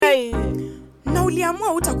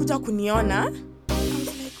uliamua utakuja kuniona. I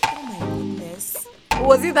was like, oh my goodness.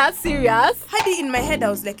 Was it that serious? Hadi in my head I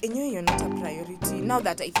was like, you're not a priority. Now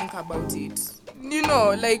that I think about it, you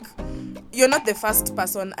know, like, you're not the first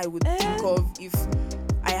person I would think of if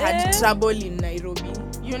I had trouble in Nairobi,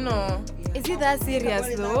 you know. Is it that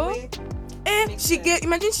serious though?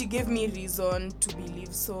 Imagine she gave me reason to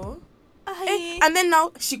believe so. And then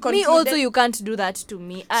now she concluded. Me also, you can't do that to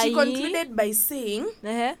me. She concluded by saying,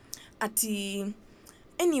 ati,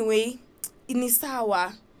 anyway,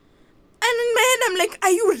 inisawa. And in my head, I'm like,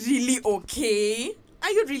 are you really okay?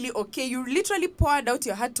 Are you really okay? You literally poured out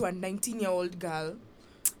your heart to a 19-year-old girl.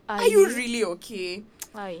 Are you really okay?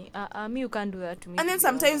 Me, you can't do that to me. And then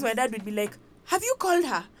sometimes my dad would be like, have you called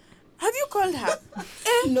her? Have you called her?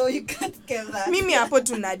 No, you can't get that. Mimi hapo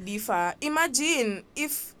tunadifa. Imagine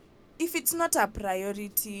if it's not a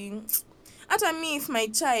priority. Ata me, if my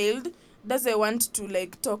child doesn't want to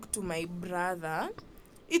like talk to my brother,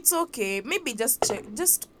 it's okay. Maybe just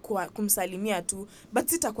kumsalimia tu, but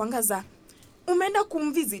sitakwanga za umeenda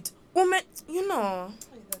kumvisit. You know.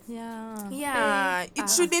 Yeah.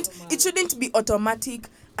 It shouldn't be automatic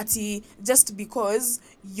ati just because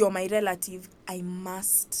you're my relative I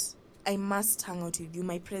must hang out with you.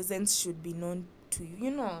 My presence should be known to you,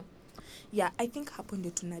 you know. Yeah, I think hapo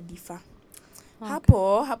ndio tunadifa. Okay.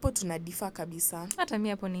 Hapo tunadifa kabisa. Hata mimi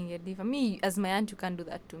hapo ningedifa. Me as my aunt, you can't do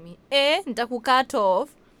that to me. Nitakucut off.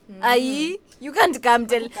 You can't come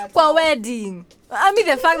tell kwa wedding. I mean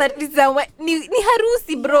the fact that it's a ni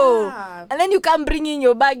harusi bro. Yeah. And then you come bring in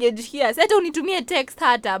your baggage here. Sasa unitumie text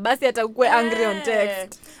hata basi atakuwa angry on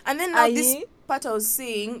text. And then now this part I was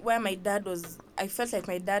saying where my dad was, I felt like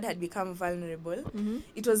my dad had become vulnerable. Mm-hmm.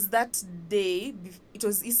 It was that day, it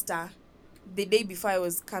was Easter, the day before I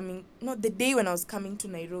was coming, not the day when I was coming to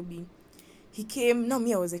Nairobi. He came, now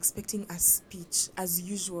me I was expecting a speech as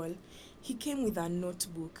usual. He came with a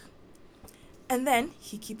notebook. And then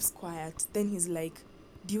he keeps quiet. Then he's like,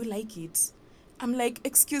 do you like it? I'm like,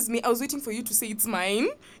 excuse me, I was waiting for you to say it's mine.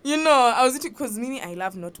 You know, I was waiting because Mimi, I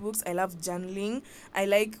love notebooks. I love journaling. I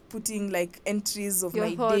like putting like entries of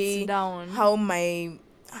my day down. How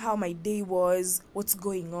my day was, what's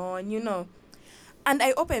going on, you know. And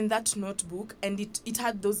I opened that notebook and it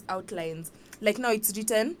had those outlines. Like now it's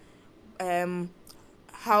written,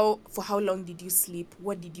 for how long did you sleep?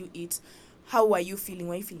 What did you eat? How were you feeling?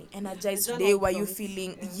 Were you feeling energized today? Were you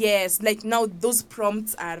feeling... Yeah. Yes. Like now those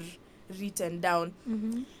prompts are written down.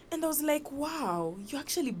 Mm-hmm. And I was like, wow, you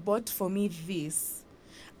actually bought for me this.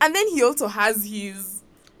 And then he also has his...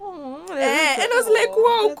 and I was like,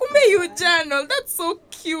 wow, kumbe you journal. That's so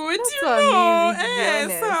cute. That's you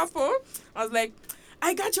know. I was like,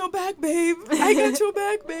 I got your back, babe. I got your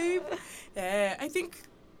back, babe. I think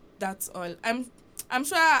that's all. I'm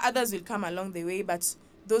sure others will come along the way, but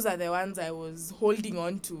those are the ones I was holding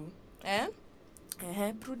on to.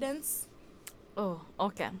 Prudence. Oh,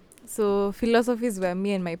 okay. So philosophies were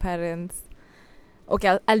me and my parents.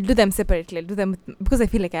 Okay, I'll do them separately. I'll do them because I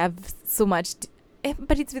feel like I have so much.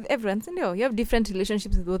 But it's with everyone. So you have different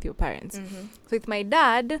relationships with both your parents. Mm-hmm. So with my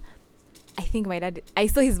dad, I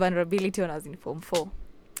saw his vulnerability when I was in Form 4.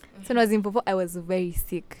 Mm-hmm. So when I was in Form 4, I was very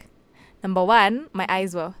sick. Number one, my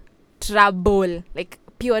eyes were trouble, like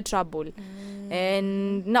pure trouble.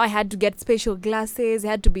 And now I had to get special glasses. They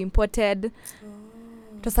had to be imported.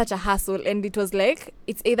 It was such a hassle. And it was like,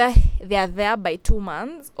 it's either they are there by 2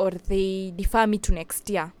 months or they defer me to next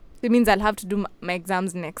year. It means I'll have to do my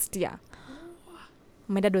exams next year.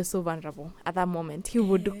 My dad was so vulnerable at that moment. He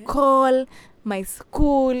would call my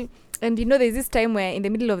school. And you know, there's this time where in the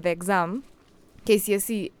middle of the exam,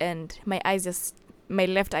 KCSE, and my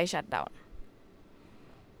left eye shut down.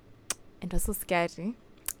 It was so scary.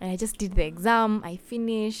 And I just did the exam. I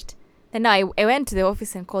finished. And now I went to the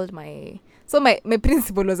office and called my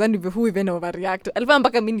principal was one who even overreacted. Alikuwa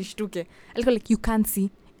mpaka mimi nishtuke. Alikuwa like, you can't see.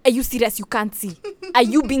 Are you serious? You can't see. Are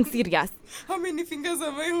you being serious? How many fingers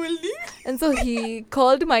am I holding? And so he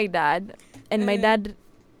called my dad. And my dad,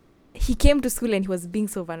 he came to school and he was being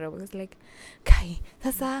so vulnerable. He was like, Kai,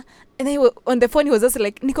 sasa. And then on the phone he was also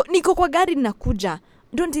like, Niko kwa gari nakuja.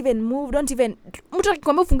 Don't even move. Don't even. Mtu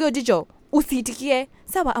akikwambia ufungue jicho, usiitikie.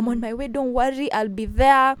 Sawa, I'm on my way. Don't worry. I'll be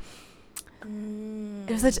there.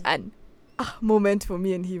 It was such an moment for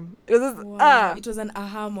me and him. It was It was an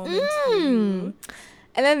aha moment for you.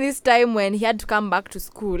 And then this time when he had to come back to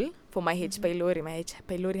school for my H. pylori, my H.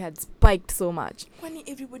 pylori had spiked so much. Kwani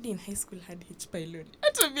everybody in high school had H. pylori.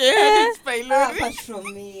 Ata me had H. pylori. Apart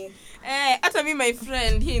from me. Ata me, my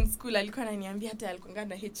friend here in school, alikuwa ananiambia hata alikuwa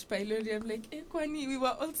na H. pylori. I'm like, kwani we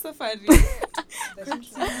were all suffering.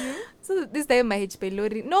 So this time my H.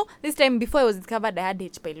 pylori. No, this time before I was discovered I had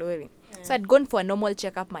H. pylori. So I'd gone for a normal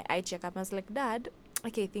checkup, my eye checkup. I was like, Dad,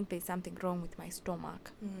 okay, I think there's something wrong with my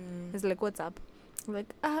stomach. He's like, what's up? I'm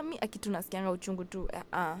like, mi akitu nasikianga uchungu tu.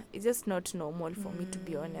 It's just not normal for me, to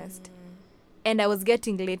be honest. And I was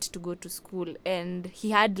getting late to go to school, and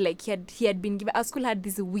he had been given, our school had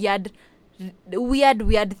this weird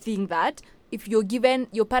thing that if you're given,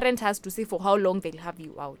 your parent has to say for how long they'll have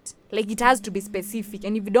you out. Like, it has to be specific,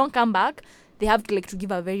 and if you don't come back, they have to to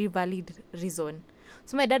give a very valid reason.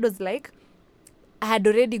 So my dad was like, I had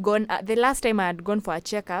already gone, the last time I had gone for a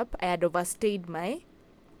checkup, I had overstayed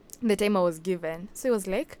the time I was given. So he was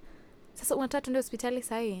like, sasa unataka tuende hospitali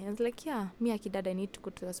sahi? I was like, yeah, me akidad, I need to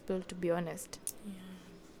go to the hospital, to be honest. Yeah.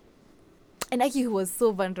 And Aki was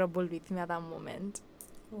so vulnerable with me at that moment.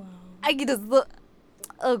 Wow. Aki was so,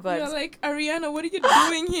 oh God. You're like, Ariana, what are you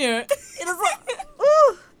doing here? It was like,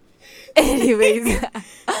 ooh. Anyways.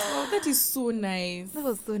 Oh, that is so nice. That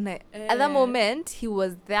was so nice. At that moment, he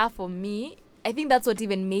was there for me. I think that's what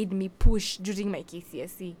even made me push during my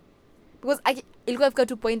KCSE. Because ilikuwa fika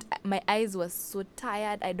to point, my eyes were so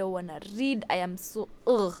tired. I don't want to read. I am so,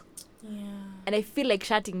 ugh. Yeah. And I feel like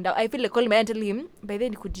shutting down. I feel like calling my aunt and telling him, by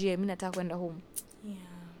then nikujie, mimi nataka kwenda home. Yeah.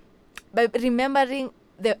 But remembering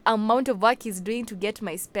the amount of work he's doing to get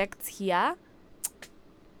my specs here.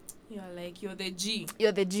 You're like, you're the G.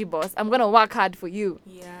 You're the G, boss. I'm going to work hard for you.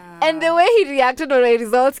 Yeah. And the way he reacted when my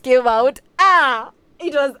results came out,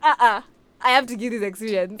 it was, I have to give this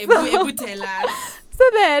experience. Ebu tell us. So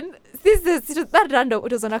then, it was that random.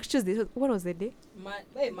 It was on Tuesday. What was the day?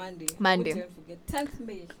 Monday. Monday. Don't forget. 10th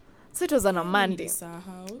May. So it was on a Monday.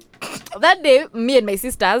 That day, me and my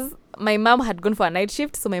sisters, my mom had gone for a night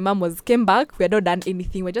shift. So my mom came back. We had not done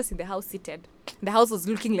anything. We're just in the house seated. The house was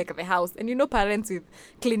looking like the house. And you know parents with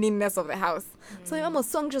cleanliness of the house. So my mom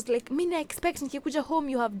was just like, Mina, I expect nikikuja home,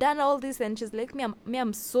 you have done all this. And she's like,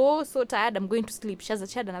 I'm so tired. I'm going to sleep. She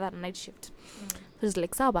had another night shift. So she's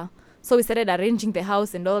like, Saba. So we started arranging the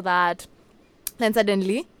house and all that. Then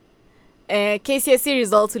suddenly, KCSE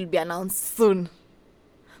results will be announced soon.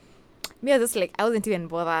 Me, I was just like, I wasn't even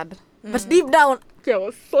bothered. But deep down, I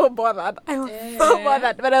was so bothered. So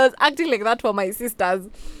bothered. But I was acting like that for my sisters.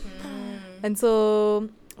 And so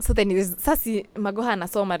then Sasi Magoha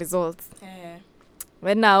anasoma results.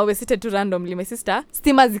 When now we seated too randomly, my sister,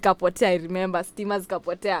 stima zikapotea, I remember, stima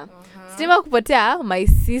zikapotea. Stima kupotea, my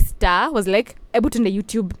sister was like, ebu tunde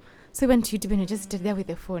YouTube. So we went to YouTube and we just stood there with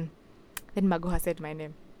the phone. Then Magoha said my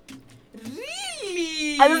name.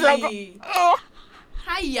 Really? I was like, oh.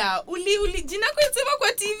 Haya, uli jina ko isema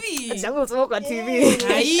kwa TV. Jangu isema kwa TV.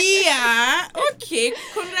 Haya. Okay,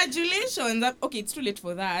 congratulations. Okay, it's too late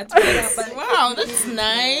for that. But wow, that's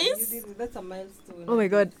nice. That's a milestone. Oh my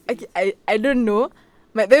God. I don't know.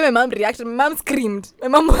 The way my mom reacted, my mom screamed. My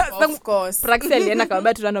mom was, of course. Practically alienda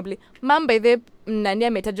kwa tu randomly. Mom, by the nani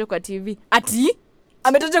ametajwa kwa TV. Ati?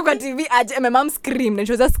 Ametajwa kwa TV. My mom screamed and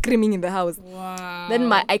she was just screaming in the house. Wow.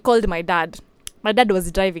 Then I called my dad. My dad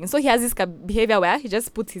was driving. So he has this behavior where he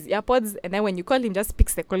just puts his earpods and then when you call him, just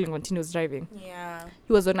picks the call and continues driving. Yeah.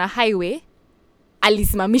 He was on a highway.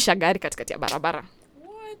 Alisimamisha gari katikati ya barabara.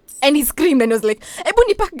 What? And he screamed and was like, Ebu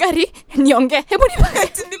nipak gari nionge. Ebu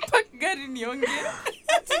nipak gari nionge.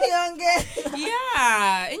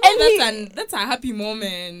 Yeah. And that's a happy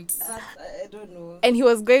moment. I don't know. And he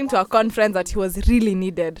was going to a conference that he was really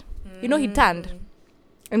needed. You know, he turned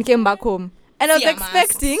and came back home. And I was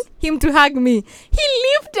expecting him to hug me.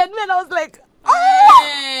 He lifted me and I was like,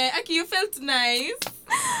 oh! Aki, you felt nice.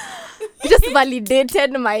 He just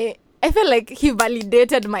validated I felt like he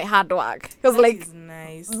validated my hard work. He was like,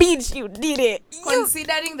 nice. Bitch, you did it.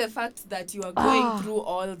 Considering the fact that you are going through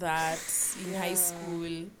all that in high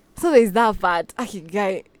school. So there's that part. Aki,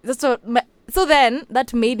 guy. So then,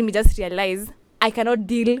 that made me just realize I cannot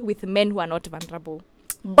deal with men who are not vulnerable.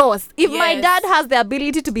 Boss, if my dad has the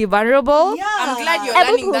ability to be vulnerable, I'm glad you're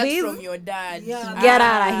learning that from your dad. Get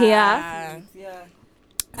out of here. Yeah.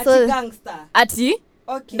 So, gangster. Ati?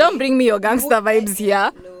 Okay. Don't bring me your gangster vibes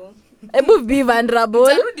here. No. Ebu be vulnerable.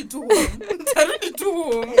 Tarudi to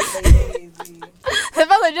home. The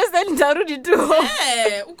father just said tarudi to home.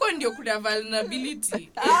 Uko ndio kuna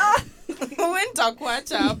vulnerability. Uwenta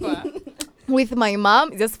kuacha hapa. With my mom,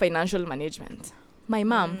 it's just financial management. My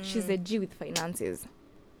mom, she's a G with finances.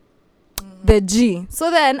 The G.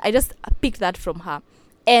 So then I just picked that from her.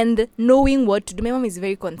 And knowing what to do. My mom is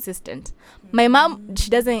very consistent. My mom,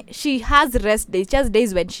 she has rest days. She has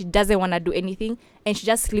days when she doesn't want to do anything and she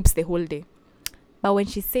just sleeps the whole day. But when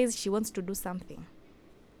she says she wants to do something,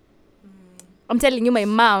 I'm telling you, my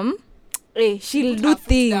mom, she'll do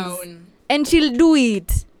things. Down. And she'll do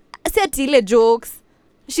it. Say jokes.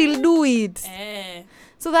 She'll do it.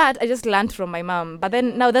 So that I just learned from my mom. But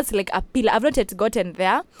then now that's like a pillar. I've not yet gotten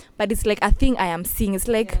there, but it's like a thing I am seeing. It's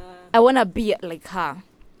like I want to be like her.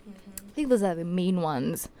 I think those are the main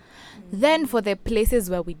ones. Then for the places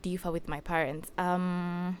where we differ with my parents,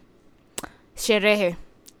 sherehe.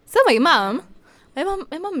 So my mom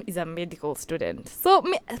is a medical student. So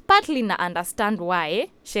partly na understand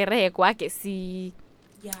why sherehe kwake si.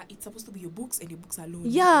 Yeah, it's supposed to be your books and your books alone.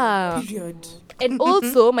 Yeah. Period. And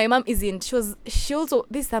also my mom isn't. She also,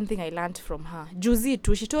 this is something I learned from her. Juzi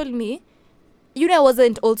too. She told me, I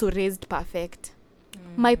wasn't also raised perfect.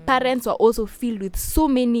 My parents were also filled with so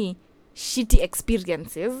many shitty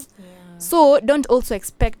experiences. Yeah. So don't also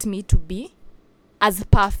expect me to be as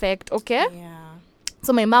perfect, okay? Yeah.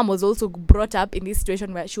 So my mom was also brought up in this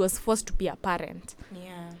situation where she was forced to be a parent.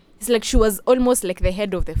 Yeah. It's like she was almost like the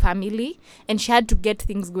head of the family, and she had to get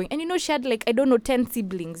things going. And she had 10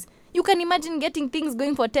 siblings. You can imagine getting things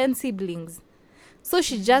going for 10 siblings. So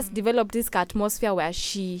she just developed this atmosphere where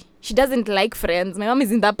she doesn't like friends. My mom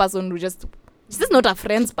isn't that person who she's just not a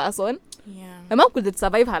friends person. Yeah. My mom could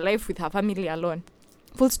survive her life with her family alone.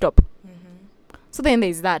 Full stop. So then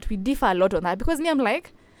there's that. We differ a lot on that because I'm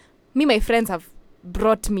like, my friends have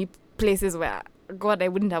brought me places where, God, I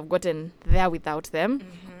wouldn't have gotten there without them.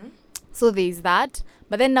 So there's that.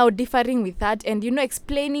 But then now differing with that and,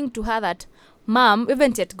 explaining to her that, Mom, we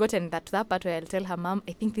haven't yet gotten that to that part where I'll tell her, Mom,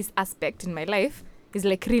 I think this aspect in my life is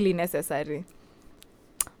really necessary.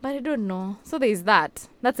 But I don't know. So there's that.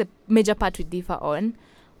 That's a major part we differ on.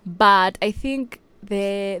 But I think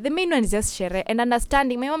the main one is just share and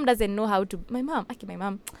understanding. My mom doesn't know how to. My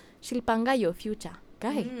mom, she'll panga your future,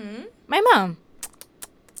 guy. My mom,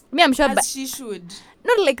 I'm sure. As she should.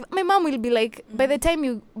 Not like my mom will be like, by the time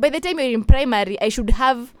you're in primary, I should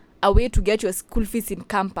have a way to get your school fees in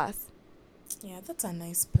campus. Yeah, that's a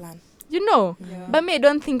nice plan. Yeah. But me, I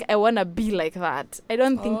don't think I want to be like that. I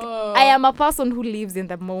don't think I am a person who lives in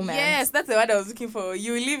the moment. Yes, that's the word I was looking for.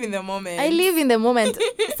 You live in the moment. I live in the moment.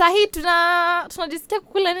 Sahi tunajisikia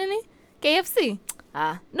kukula nini? KFC.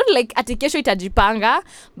 Not like ati kesho itajipanga,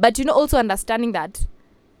 but also understanding that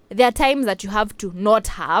there are times that you have to not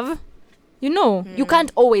have. You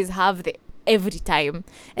can't always have every time.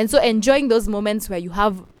 And so enjoying those moments where you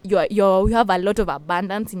have you have a lot of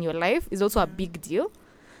abundance in your life is also a big deal.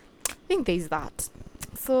 I think there is that.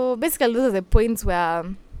 So basically those are the points where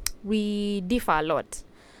we differ a lot.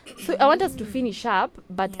 So I want us to finish up,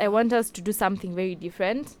 but I want us to do something very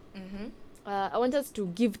different. I want us to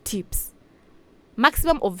give tips.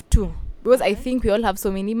 Maximum of 2. Because I think we all have so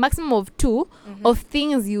many. Maximum of 2 of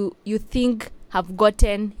things you think have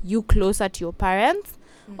gotten you closer to your parents,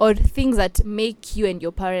 or things that make you and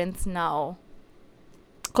your parents now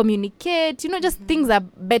communicate, just things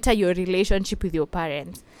that better your relationship with your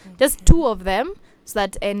parents. Just 2 of them, so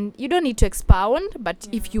that, and you don't need to expound, but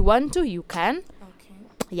if you want to, you can. Okay.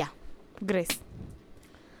 Yeah. Grace.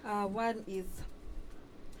 One is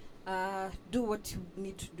do what you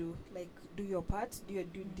need to do. Like, do your part, do your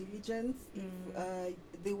due diligence.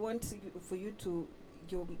 If they want for you to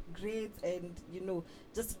your grades and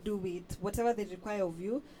just do it. Whatever they require of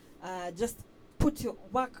you, just put your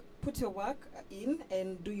work in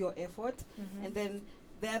and do your effort. And then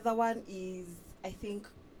the other one is, I think,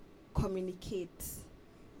 communicate.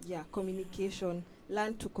 Communication.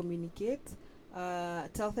 Learn to communicate.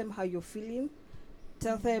 Tell them how you're feeling.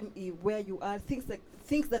 Tell them where you are. Things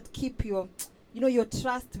that keep your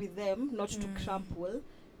trust with them not to crumple,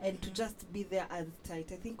 and to just be there as tight.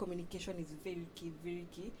 I think communication is very key, very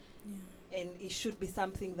key. And it should be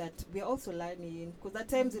something that we're also learning, because at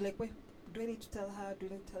times you're like, wait, do I need to tell her, do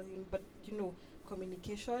I need to tell him? But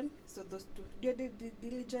communication. So those 2, do your due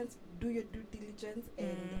diligence,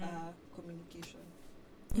 and communication.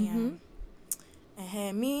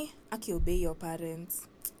 Me, obey your parents.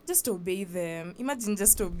 Just obey them. Imagine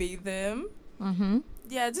just obey them.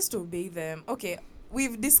 Yeah, just obey them. Okay,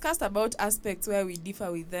 we've discussed about aspects where we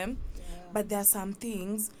differ with them, but there are some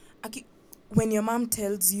things. When your mom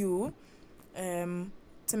tells you,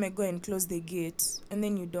 go and close the gate, and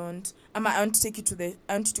then you don't. I want to take you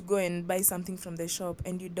I want you to go and buy something from the shop,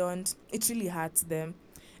 and you don't. It really hurts them,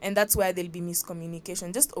 and that's why there'll be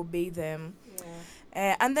miscommunication. Just obey them,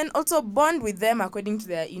 and then also bond with them according to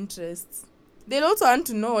their interests. They'll also want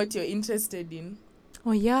to know what you're interested in.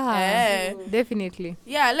 Oh yeah, definitely.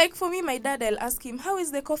 Yeah, like for me, my dad, I'll ask him, how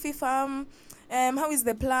is the coffee farm? How is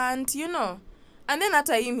the plant? And then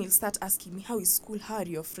after him, he'll start asking me, how is school? How are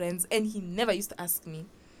your friends? And he never used to ask me.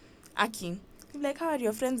 He'll be like, how are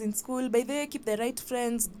your friends in school? By the way, keep the right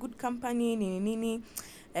friends, good company, nini.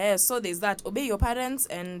 So there's that. Obey your parents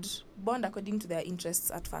and bond according to their interests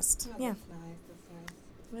at first. That's nice.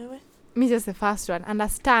 Where? Me just the first one.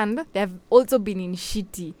 Understand they've also been in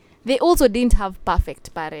shitty. They also didn't have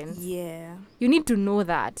perfect parents. Yeah. You need to know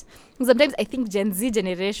that. Sometimes I think Gen Z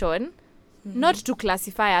generation, not to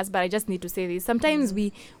classify us, but I just need to say this. Sometimes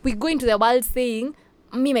we go into the world saying,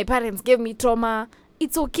 my parents gave me trauma.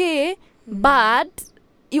 It's okay, but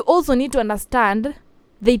you also need to understand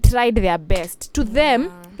they tried their best. To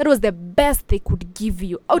them, that was the best they could give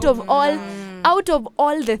you. Out of all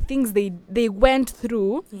the things they went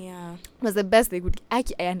through, was the best they could. I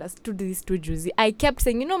understood this too, Juicy. I kept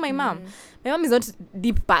saying, my mom is not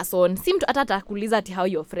deep person. Seem to atata kuliza ati how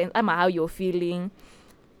you're friends, ama how you're feeling.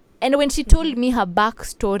 And when she told me her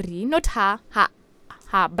backstory, not her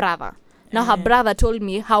brother. Now her brother told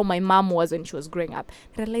me how my mom was when she was growing up.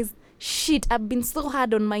 I realized, shit, I've been so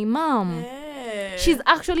hard on my mom. She's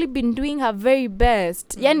actually been doing her very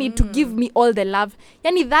best. Yani to give me all the love.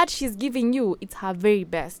 Yani that she's giving you, it's her very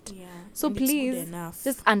best. Yeah. So and please,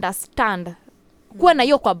 just understand. Kuwa na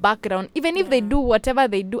hiyo kwa background. Even if they do whatever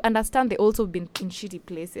they do, understand they also been in shitty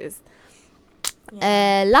places.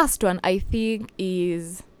 Last one, I think,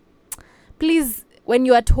 is... Please, when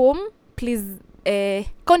you're at home, please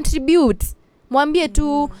contribute. Mwambie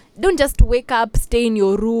tu, don't just wake up, stay in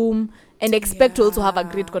your room, and expect to also have a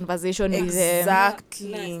great conversation with them.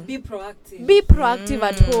 Exactly. Be proactive. Be proactive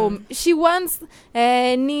at home. She wants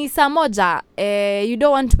ni saa moja. You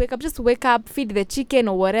don't want to wake up, just wake up, feed the chicken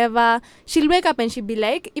or whatever. She'll wake up and she'll be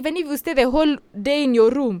like, even if you stay the whole day in your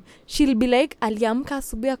room, she'll be like, aliamka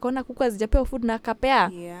asubuhi akaona kuku hazijapewa food na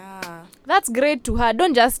akapea. Yeah. That's great to her.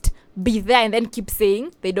 Don't just be there and then keep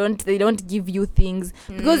saying they don't give you things,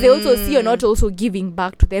 because they also see you're not also giving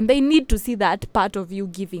back to them. They need to see that part of you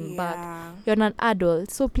giving back. You're an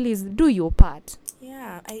adult, so please do your part.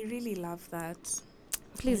 Yeah, I really love that.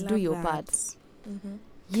 Please do your part.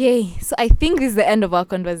 Yay. So I think this is the end of our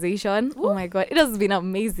conversation. Ooh. Oh my god, it has been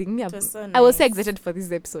amazing. It was so nice. I was so excited for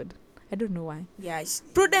this episode. I don't know why. Yeah,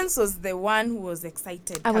 Prudence was the one who was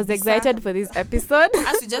excited. I was excited for this episode.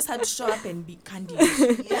 As we just had to show up and be candid.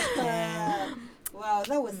 Wow,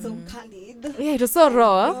 that was so candid. Yeah, it was so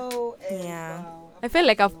raw. Wow. I felt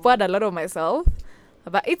like I've poured a lot of myself,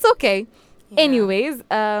 but it's okay. Yeah. Anyways,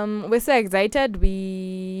 we're so excited.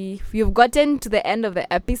 We've gotten to the end of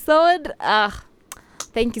the episode.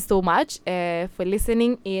 Thank you so much for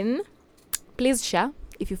listening in. Please share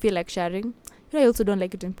if you feel like sharing. I also don't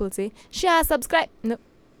like it when people say, share, subscribe. No,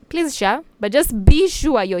 please share. But just be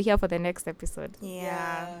sure you're here for the next episode.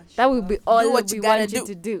 Yeah. That will be all we want you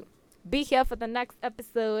to do. Be here for the next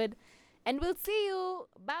episode. And we'll see you.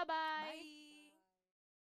 Bye-bye. Bye.